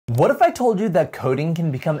What if I told you that coding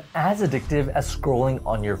can become as addictive as scrolling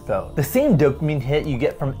on your phone? The same dopamine hit you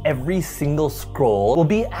get from every single scroll will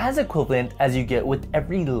be as equivalent as you get with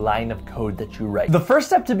every line of code that you write. The first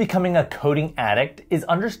step to becoming a coding addict is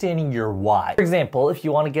understanding your why. For example, if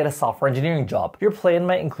you want to get a software engineering job, your plan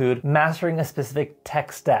might include mastering a specific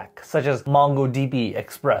tech stack, such as MongoDB,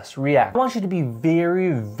 Express, React. I want you to be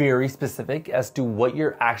very specific as to what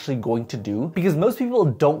you're actually going to do, because most people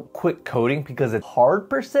don't quit coding because it's hard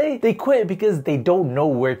per se. They quit because they don't know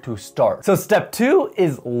where to start. So step 2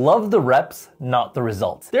 is love the reps, not the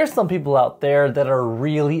results. There's some people out there that are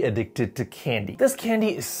really addicted to candy. This candy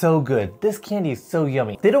is so good. This candy is so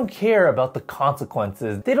yummy. They don't care about the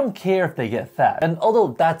consequences. They don't care if they get fat. And although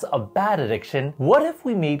that's a bad addiction, what if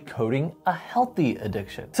we made coding a healthy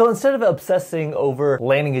addiction? So instead of obsessing over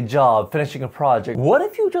landing a job, finishing a project, what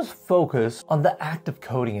if you just focus on the act of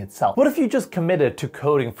coding itself? What if you just committed to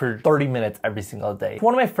coding for 30 minutes every single day?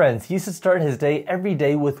 One of my friends, he used to start his day every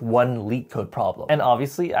day with one LeetCode problem. And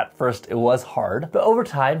obviously at first it was hard, but over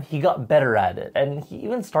time he got better at it and he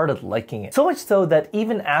even started liking it. So much so that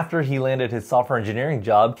even after he landed his software engineering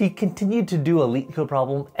job, he continued to do a LeetCode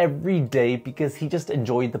problem every day because he just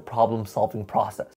enjoyed the problem solving process.